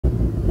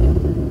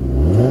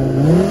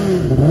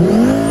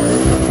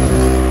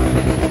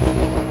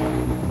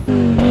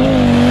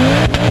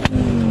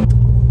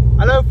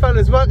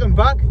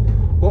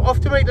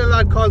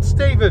called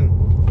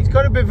Stephen. He's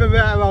got a bit of a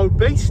rare old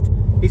beast.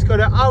 He's got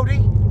an Audi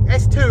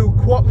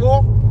S2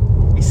 Quattro.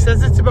 He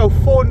says it's about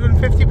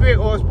 450 brake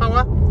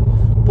horsepower,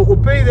 but we'll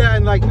be there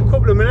in like a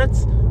couple of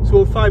minutes, so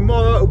we'll find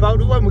more out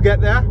about it when we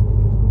get there.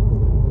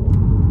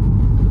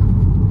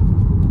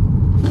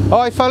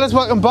 Alright fellas,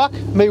 welcome back.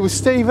 Me with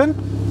Stephen.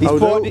 He's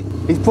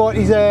brought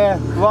his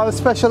rather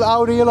special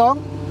Audi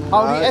along.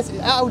 Audi S2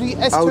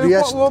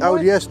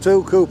 Audi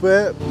S2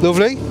 Coupe.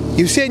 Lovely.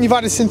 You've saying you've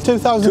had it since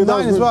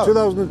 2009 as well?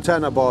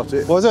 2010 I bought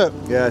it. Was it?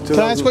 Yeah, 2010. Can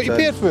I ask what you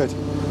paid for it?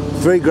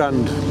 3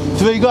 grand.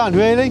 3 grand,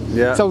 really?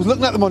 Yeah. So I was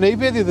looking at them on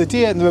eBay the other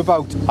day and they were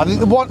about, I think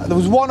there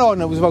was one on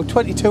that was about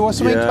 22 or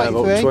something, yeah,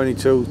 23? About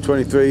 22,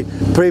 23.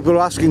 People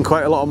are asking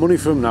quite a lot of money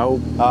for them now,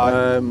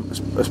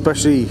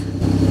 especially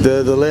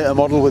the later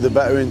model with the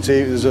better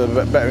interior. There's a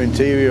better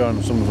interior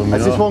on some of them.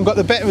 Has this one got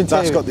the better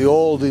interior? That's got the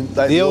old,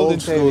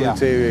 old school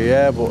interior,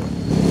 yeah. But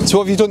so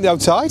what have you done the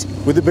outside?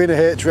 With it being a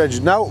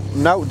H-Reg, now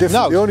different.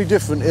 No. The only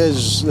different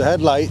is the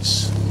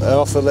headlights are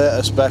off a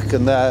later spec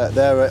and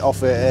they're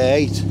off a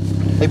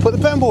A8. They put the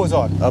Brembos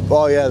on?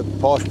 Oh yeah, the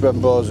Porsche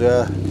Brembos,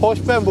 yeah.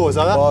 Porsche Brembos,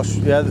 are they?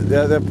 Porsche, yeah,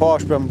 they're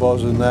Porsche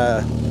Brembos and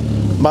they're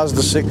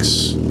Mazda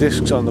 6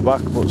 discs on the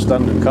back, but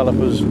standard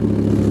calipers.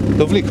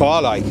 Lovely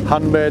car, like.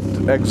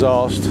 Handmade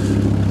exhaust.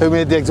 Who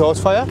made the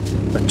exhaust for you?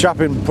 A chap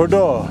in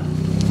Prudhoe.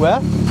 Where?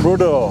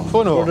 Prudhoe.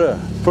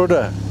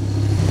 Prudhoe.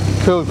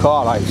 Cool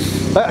car, like.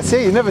 I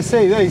see, you never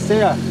see these, do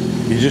you?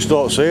 You just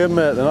don't see them,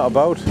 mate, they're not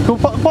about. Can we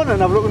put the bonnet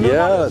and have a look?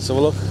 Yeah, let's have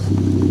a look.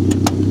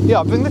 Yeah,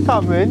 I'll bring the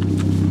camera in,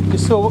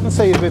 just so we can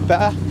see a bit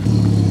better.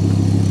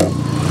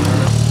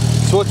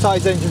 So what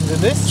size engine's in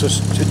this?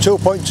 Just a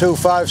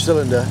 2.25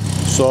 cylinder,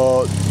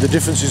 so the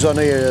differences on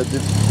here, the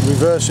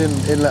reverse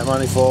inlet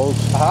manifold,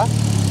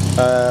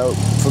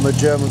 from a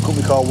German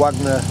company called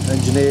Wagner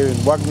Engineering,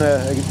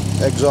 Wagner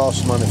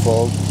exhaust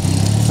manifold,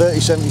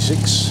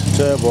 3076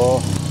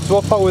 turbo. So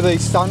what power are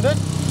these standard?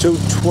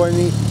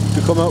 220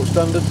 to come out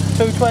standard.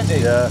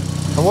 220? Yeah.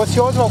 And what's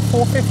yours, about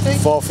 450?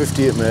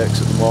 450 it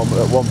makes at the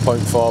moment, at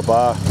 1.4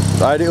 bar.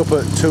 I had it up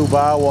at 2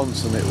 bar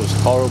once and it was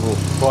horrible.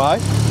 Why?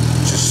 It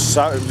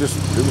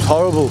was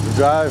horrible to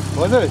drive.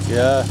 Was it?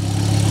 Yeah.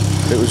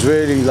 It was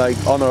really like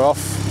on or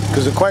off,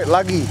 because they're quite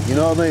laggy, you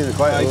know what I mean? They're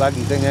quite a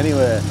laggy thing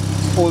anyway.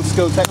 Old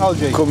school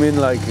technology. Come in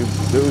like, it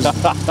was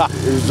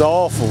it was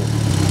awful.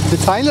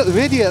 It's a tiny little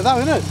radiator that,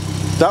 isn't it?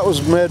 That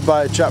was made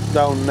by a chap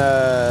down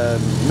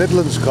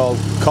Midlands called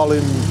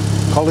Colin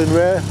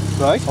Ray,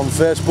 right, on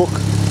Facebook.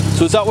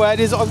 So is that where it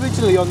is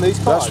originally on these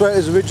cars? That's where it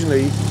is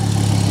originally,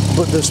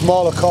 but the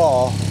smaller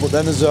car, but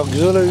then there's an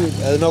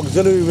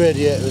auxiliary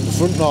radiator in the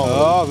front now.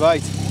 Oh,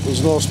 right.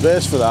 There's no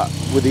space for that,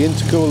 with the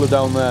intercooler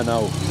down there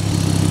now.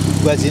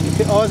 Where's the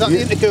intercooler? Oh, is that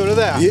the intercooler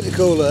there? The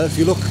intercooler, if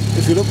you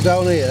look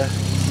down here,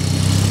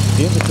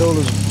 the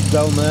intercooler's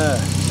down there.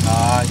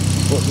 Aye.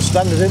 But the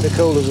standard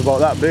intercooler's about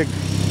that big.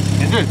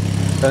 Is it?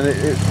 And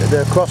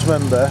the cross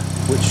member,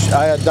 which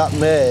I had that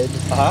made,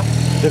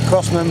 the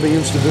cross member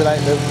used to be like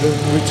the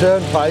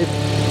return pipe.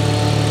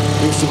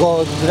 It used to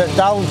go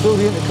down through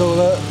the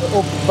intercooler,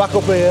 back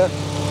up here,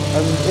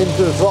 and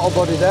into the throttle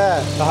body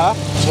there.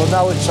 So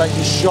now it's like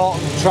it's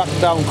shortened, tracked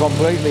down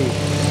completely.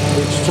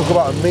 It took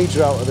about a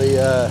metre out of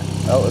the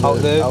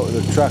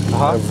track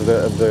of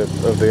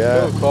the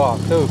air.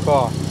 Cool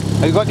car.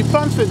 Have you got any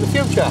plans for it in the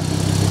future?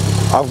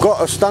 I've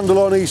got a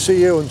standalone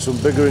ECU and some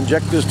bigger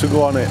injectors to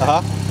go on it,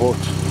 but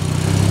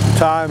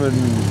time and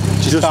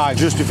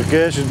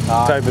justification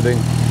type of thing.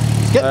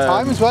 Get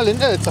time as well,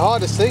 isn't it? It's the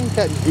hardest thing.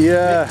 Get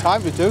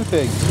time to do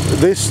things.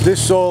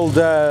 This old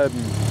the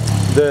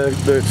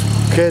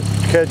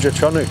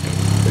Quattro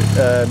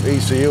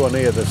ECU on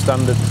here, the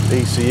standard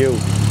ECU.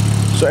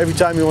 So every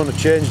time you want to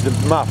change the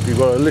map, you've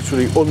got to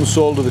literally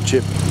unsolder the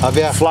chip,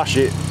 flash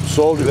it,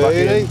 solder it back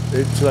in.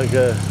 It's like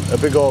a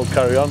big old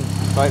carry-on.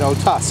 Right old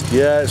task.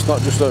 Yeah, it's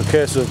not just a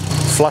case of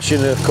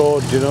flashing a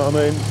code, do you know what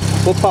I mean?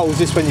 What power was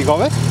this when you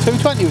got it?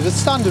 220 was it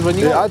standard when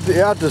you got it? It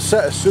had a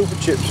set of super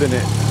chips in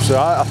it, so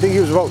I think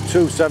it was about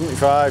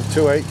 275,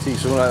 280,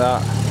 something like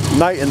that.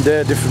 Night and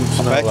day difference.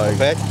 I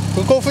bet.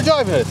 We'll go for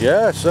driving it?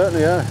 Yeah,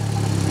 certainly, yeah.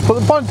 Put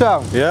the bonnet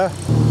down? Yeah.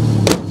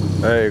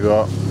 There you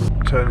go.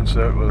 Turning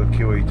circle of the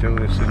QE2,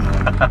 this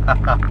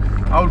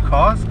thing. Old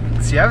cars?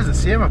 Sierra's the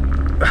same.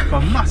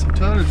 Got a massive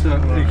turning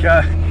circle. You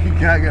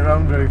can't get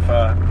around very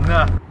far.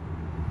 Nah.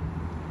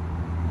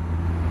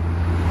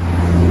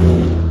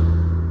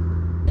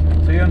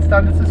 So you're on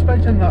standard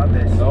suspension not on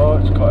this? No,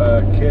 it's got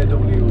a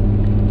KW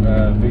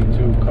V2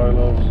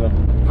 coilovers on.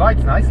 Right,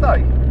 it's nice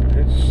like.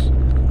 It's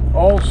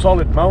all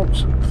solid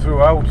mounts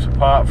throughout,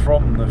 apart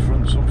from the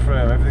front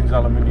subframe. Everything's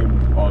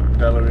aluminium or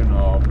Delrin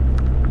or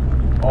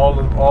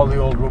all the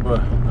old rubber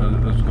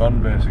has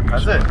gone basically.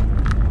 Has it?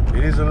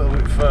 It is a little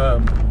bit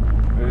firm.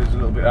 It is a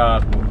little bit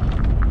hard, but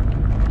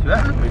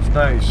it's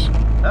nice.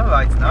 Oh,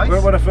 right, it's nice.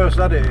 When I first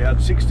had it, it had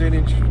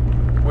 16-inch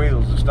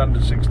wheels, the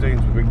standard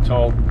 16s with big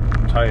tall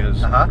tyres,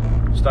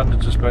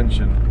 standard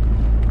suspension,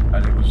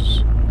 and it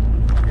was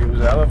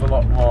a hell of a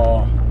lot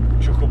more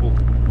chuckable.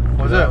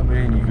 Was it? I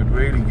mean, you could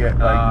really get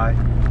like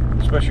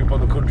especially up on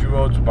the country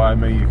roads by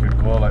me, you could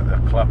go like the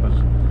clappers.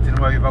 Didn't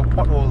worry about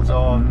potholes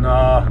or...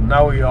 Nah,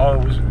 now you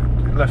always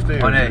left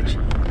here. On edge.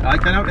 I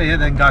get out here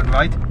then gone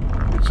right.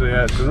 So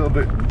yeah, it's a little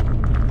bit... It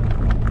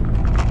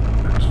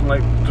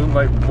doesn't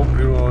like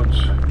bumpy roads.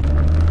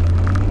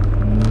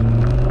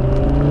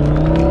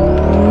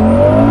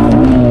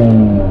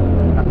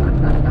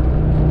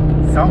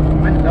 Sounds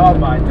mint all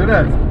mine, doesn't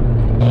it?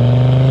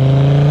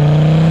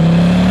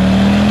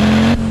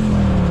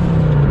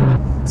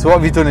 So what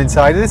have you done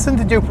inside of this? And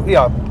did you put,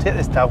 yeah, take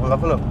this down, we'll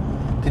have a look.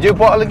 Did you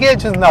put all the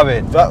gauges and that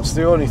in? That's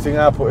the only thing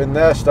I put in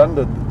there,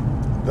 standard.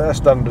 They're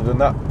standard, and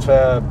that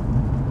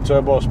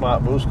Turbo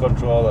Smart Boost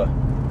controller.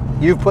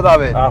 You've put that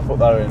in? I put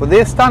that in. But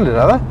they're standard,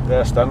 are they?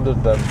 They're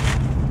standard then.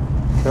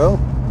 Cool.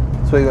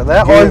 So you got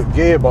that oil?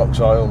 Gearbox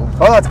oil.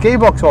 Oh, that's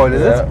gearbox oil,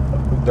 is it?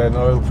 Then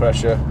oil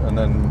pressure, and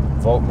then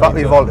voltmeter.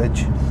 Battery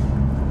voltage.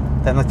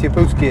 Then that's your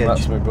boost gauge.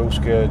 That's my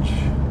boost gauge.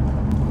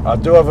 I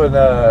do have an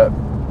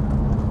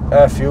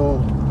air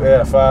fuel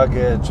AFR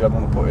gauge I'm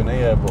going to put in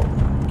here, but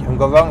you haven't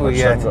got round to it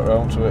yet. I haven't got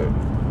round to it.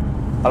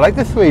 I like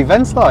the 3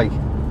 vents, like.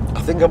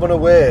 I think I'm going to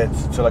wait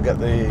till I get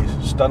the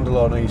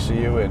standalone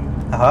ECU in,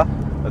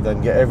 and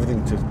then get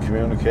everything to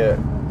communicate.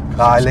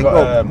 It's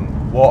got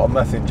water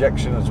meth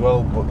injection as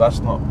well, but that's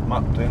not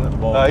mapped in at the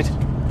moment. Right.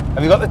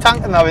 Have you got the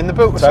tank now in the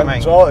boot or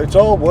something? It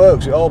all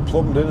works, it all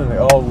plumbed in and it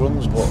all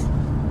runs, but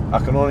I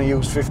can only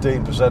use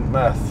 15%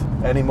 meth.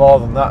 Any more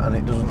than that, and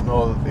it doesn't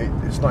know.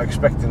 It's not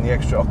expecting the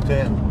extra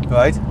octane.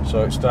 Right.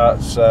 So it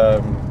starts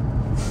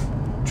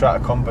trying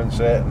to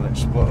compensate, and it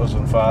splutters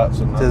and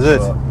farts and that. Does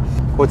it?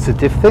 What's the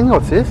diff thing?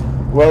 What's this?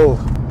 Well,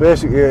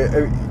 basically,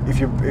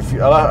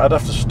 I'd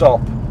have to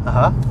stop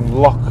and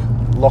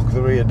lock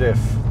the rear diff.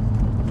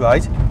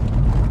 Right.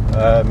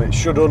 It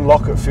should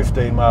unlock at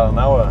 15 mile an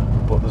hour,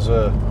 but there's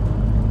a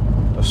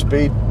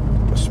speed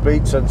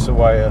sensor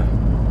wire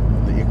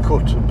that you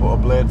cut and put a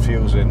blade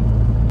fuse in.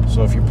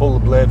 So if you pull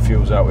the blade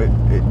fuse out,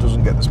 it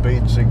doesn't get the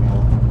speed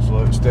signal, so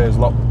it stays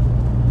locked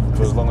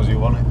for as long as you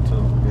want it to.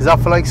 Is that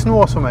for like snow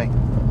or something?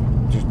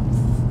 Just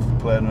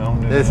playing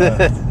around in it. Is it?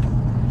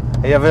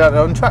 Have you ever had it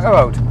on tracker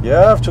out?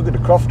 Yeah, I've took it to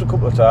Croft a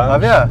couple of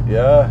times. Have you?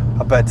 Yeah.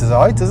 I bet it's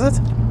alright, is it?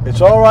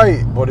 It's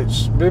alright, but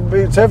it's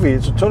heavy.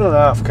 It's a 1.5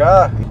 ton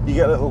car. You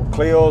get little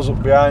Clios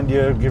up behind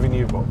you,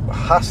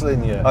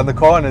 hassling you. On the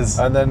corners.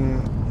 And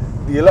then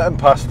you let them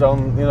pass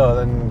down, you know,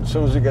 then as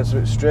soon as it gets a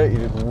bit straight,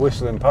 you're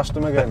whistling past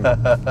them again.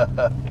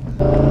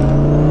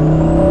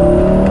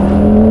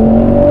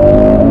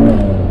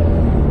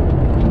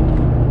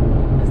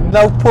 There's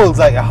no pulls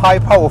like a high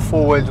power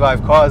 4-wheel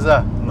drive car, is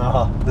there?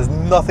 No. There's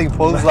nothing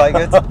pulls like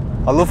it.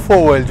 I love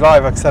 4-wheel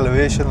drive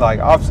acceleration, like,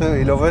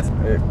 absolutely love it.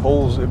 It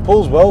pulls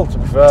well, to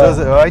be fair. Does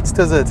it, right,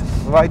 does it?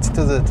 Right,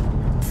 does it?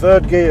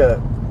 Third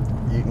gear,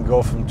 you can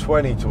go from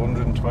 20 to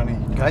 120.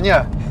 Can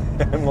you?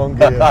 In one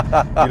gear. You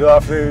don't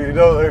have to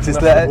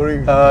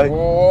worry.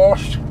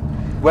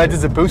 Where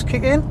does the boost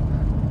kick in?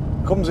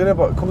 Comes in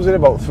about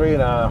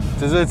 3.5.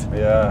 Does it?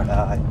 Yeah.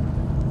 Aye.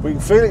 We can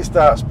feel it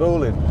start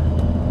spooling.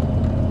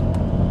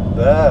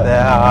 There.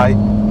 There, aye.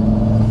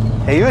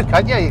 Hear it,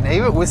 can't you? You can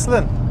hear it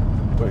whistling.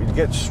 But it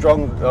gets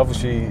strong,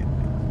 obviously,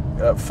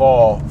 at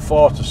 4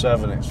 to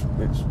 7, it's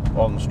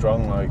on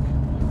strong, like.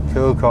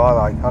 Cool car,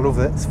 like. I love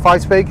it. It's a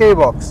 5-speed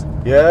gearbox.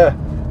 Yeah.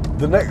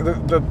 The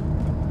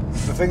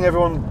thing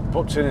everyone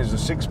puts in is the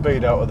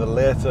 6-speed out of the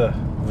later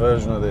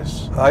version of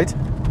this. Right.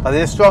 Are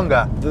they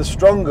stronger? They're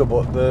stronger,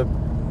 but the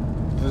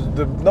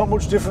not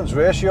much difference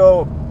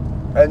ratio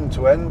end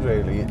to end,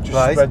 really. It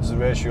just spreads the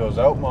ratios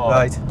out more.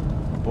 Right.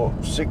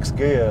 But 6th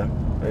gear,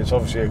 it's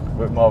obviously a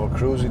bit more of a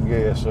cruising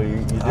gear, so you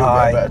do get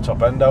a better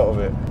top end out of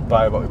it.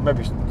 By about,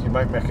 maybe you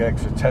might make an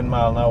extra 10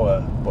 mile an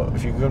hour, but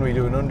if you're going to be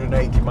doing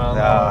 180 mile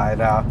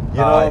an hour, you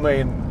know what I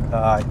mean?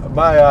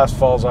 My ass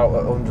falls out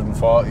at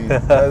 140.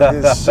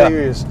 It's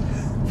serious.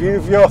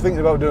 If you're thinking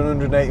about doing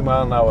 180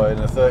 mile an hour in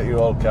a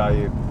 30-year-old car,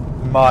 you're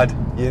mad.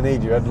 You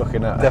need your head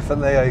looking at.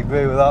 Definitely, I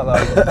agree with that.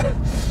 Like.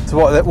 So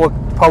what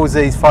powers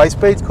these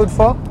 5-speeds good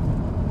for?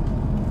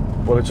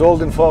 Well, it's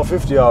holding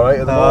 450 alright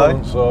at the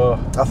moment, so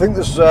I think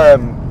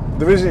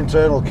there is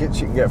internal kits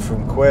you can get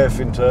from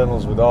Quattro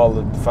internals with all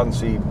the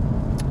fancy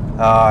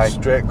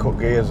straight cut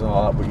gears and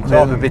all that, but you're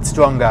talking a bit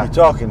stronger. You're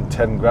talking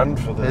 10 grand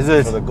for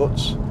the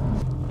guts.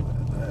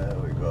 There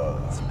we go.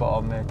 Spot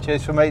on, mate.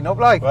 Cheers for meeting up,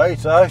 like. Right,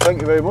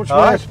 thank you very much,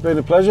 mate. It's been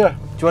a pleasure.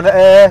 Do you want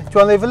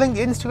to leave a link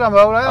to Instagram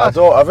or like that? I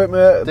don't have it,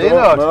 mate. Do you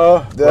not?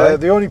 No.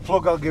 The only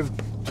plug I'll give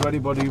to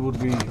anybody would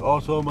be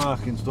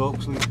Automark in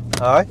Stokesley.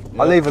 Alright.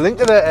 Yeah. I'll leave a link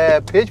to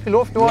the page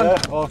below if you want. Yeah,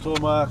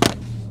 Automark.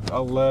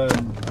 I'll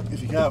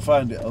if you can't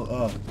find it,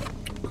 oh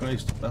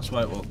Christ, that's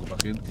why it won't go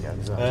back in. Yeah,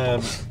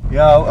 exactly.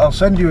 I'll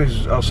send you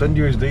his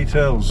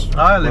details when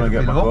I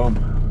get back home.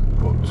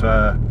 But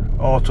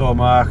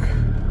Automark,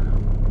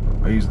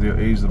 he's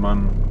the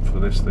man for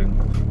this thing.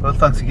 Well,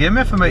 thanks again,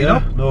 mate, for meeting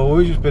up. No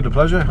worries, it's been a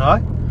pleasure.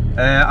 Alright.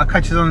 I'll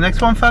catch you on the next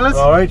one, fellas.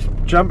 Alright,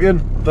 champion.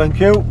 Thank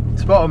you.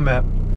 Spot on, mate.